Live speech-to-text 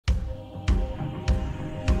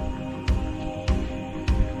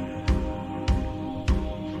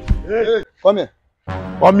Hey, come here.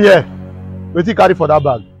 Come here. What you carry for that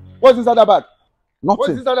bag? What's inside that bag? Nothing. What's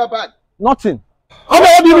inside that bag? Nothing. Come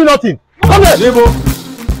here, what do you mean nothing? Come here. Nebo.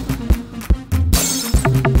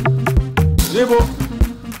 Nebo.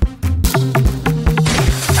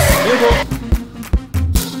 Nebo.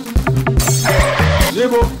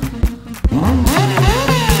 Nebo.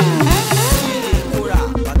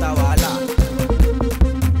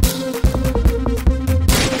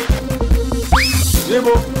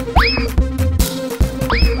 Nebo.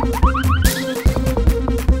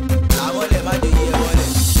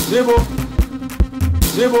 Nebo.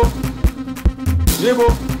 Nebo. Nebo.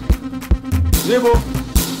 Nebo.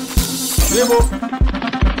 Nebo.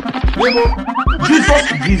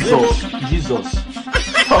 Nebo. Jesus.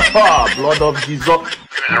 Blood of Jesus.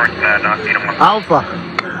 Alpha,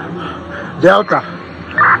 Delta,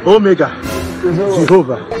 Omega,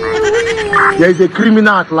 Jehovah. There is a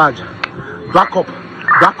criminal at large. Back up.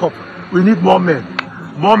 We need more men.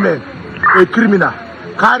 A criminal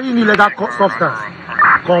carrying illegal substance.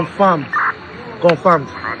 Confirmed.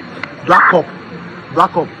 Back up.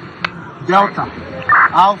 Delta,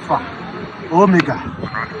 Alpha, Omega,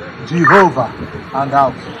 Jehovah, and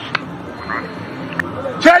out.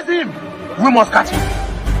 Chase him! We must catch him.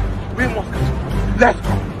 Let's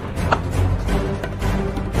go.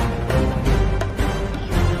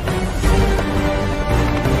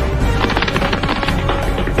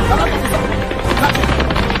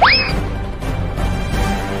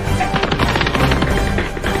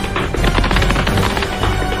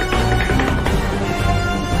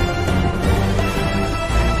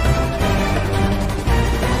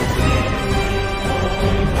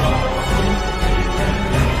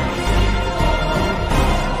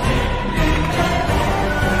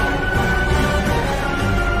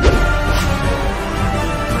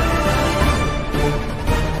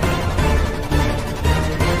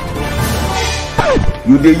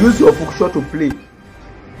 You dey use your function to play.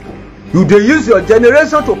 You dey use your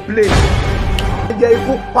generation to play.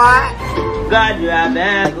 God, you are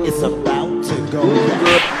there. It's about to go.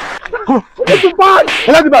 Take the bag!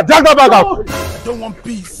 Let the bag! Drag that bag out! I don't want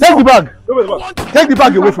peace. Take the bag! Take the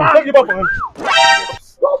bag away from him. Take the bag from him.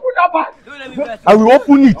 Open that bag. I will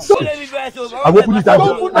open it. I will open it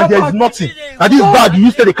and there is nothing. And this bag you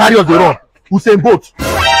used to carry us the run. Usain Bolt.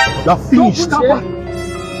 You are finished.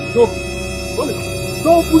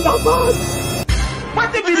 Don't put that bag.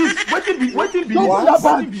 What be this? What be Don't put that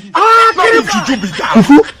bag. Juju be that?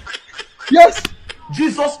 Fufu? Yes.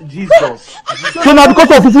 Jesus. So now because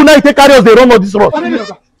of Fufu now you take carry us the run of this road. I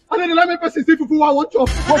didn't like my person see Fufu I want to. I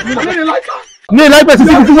didn't like that. No, like person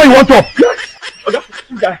see Fufu where you want to. Yes. Okay,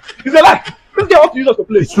 this guy. He's a lie. This guy wants to use us to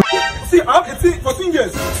play. See, I have 14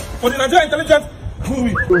 years for the Nigerian intelligence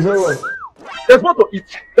movie. There's more to eat.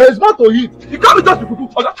 You can't be just the Fufu.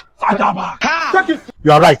 Check it.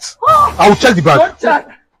 You are right. I will check the bag. Don't check.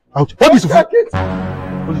 What is Check Fufu? it.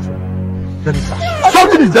 What is Fufu? Let me see.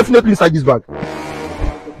 Something is definitely inside this bag.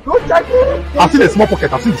 Don't check it. I've seen a small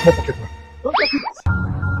pocket. Now. Don't check it.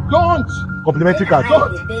 Don't. Complimentary card.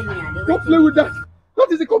 Don't play with that.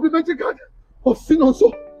 That is a complimentary card of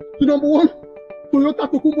Sinonso, the number one Toyota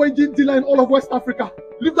Tokumbo engine dealer in all of West Africa.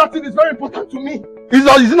 Leave that thing is very important to me. Is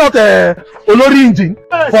it not Olori engine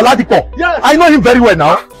for Ladipo? Yes. I know him very well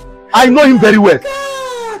now. I know him very well.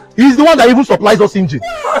 He's the one that even supplies us engine.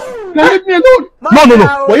 Now leave me alone.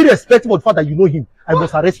 No. But irrespective of the fact that you know him, I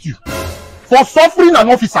must arrest you for suffering an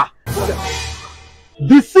officer,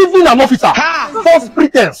 deceiving an officer, false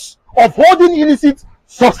pretense of holding illicit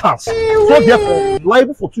substance. So therefore,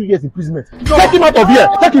 liable for 2 years imprisonment. Take him out of here.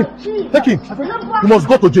 Take him. You must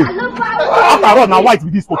go to jail. After all, now white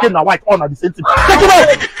with this cocaine, now white, all are the same thing. Take him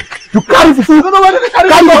out. You carry Fufu. Carry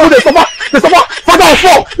Fufu. They suffer. Father of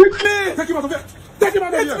four. It's me. Take him out of here. Take him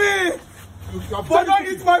out of here. It's me. Don't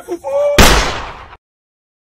eat my Fufu.